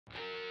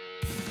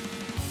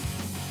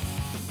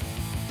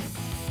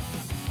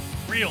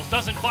Reels,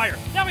 doesn't fire.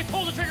 Now he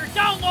pulls the trigger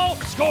down low,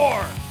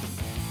 score!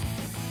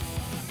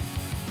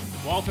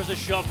 Walters a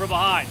shove from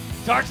behind.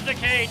 Darts to the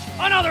cage,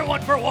 another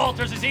one for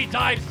Walters as he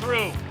dives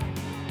through.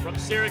 From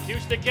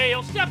Syracuse to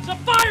Gale, steps up,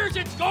 fires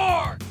and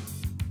score!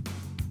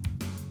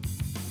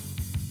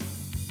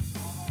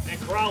 And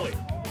Crowley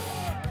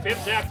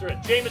fibs after it.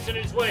 Jamison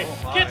in his way,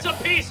 gets a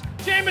piece.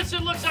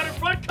 Jamison looks out in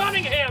front.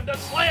 Cunningham, the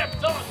slam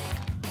dunk.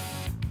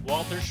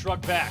 Walters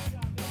shrugged back.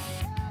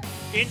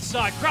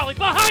 Inside, Crowley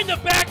behind the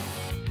back.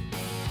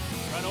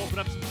 Trying to open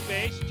up some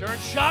space. Turn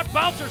shot,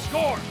 bouncer,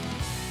 score.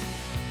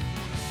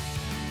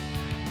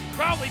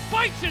 Crowley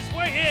fights his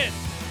way in.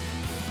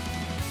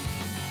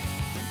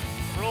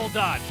 Roll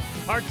dodge.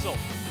 Hartzell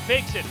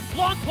fakes it.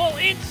 Long pull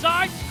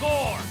inside,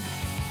 score.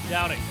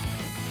 Downing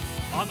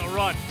on the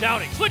run.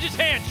 Downing switches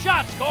hands,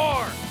 shot,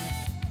 score.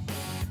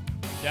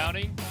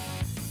 Downing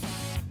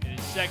in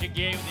his second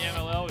game in the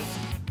MLL, his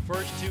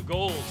first 2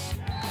 goals.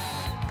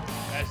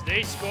 As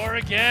they score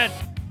again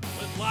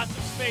with lots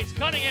of space.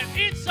 Cunningham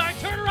inside,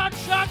 turnaround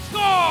shot,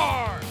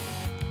 score!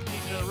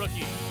 These are the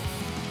rookie.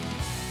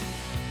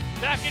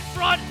 Back in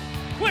front,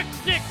 quick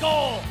stick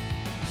goal.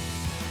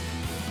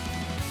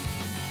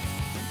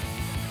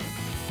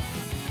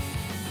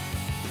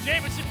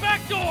 Jamison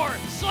backdoor,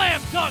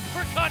 slam dunk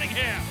for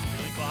Cunningham.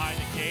 Really behind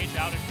the cage,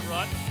 out in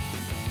front.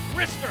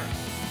 Rister.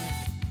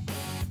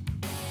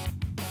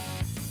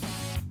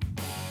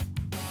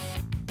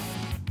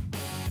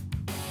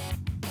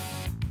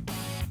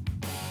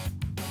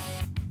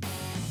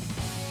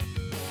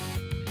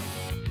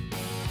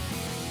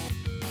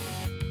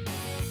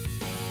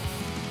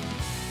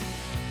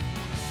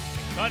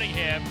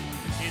 Cunningham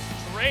is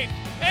draped,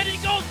 and he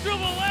goes through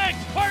the legs.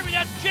 Pardon me,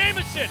 that's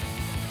Jamison.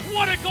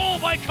 What a goal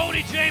by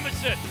Cody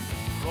Jamison.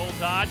 Roll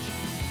dodge.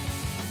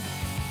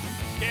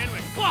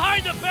 Stanwick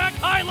behind the back,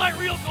 highlight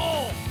reel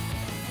goal.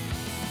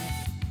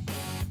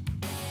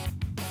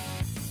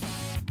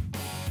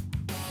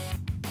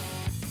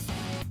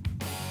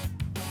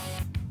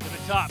 To the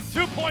top,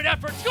 2-point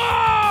effort,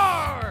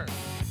 score!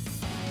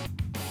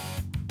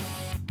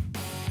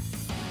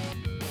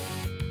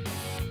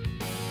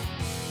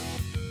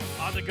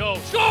 On the go,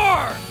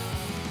 score!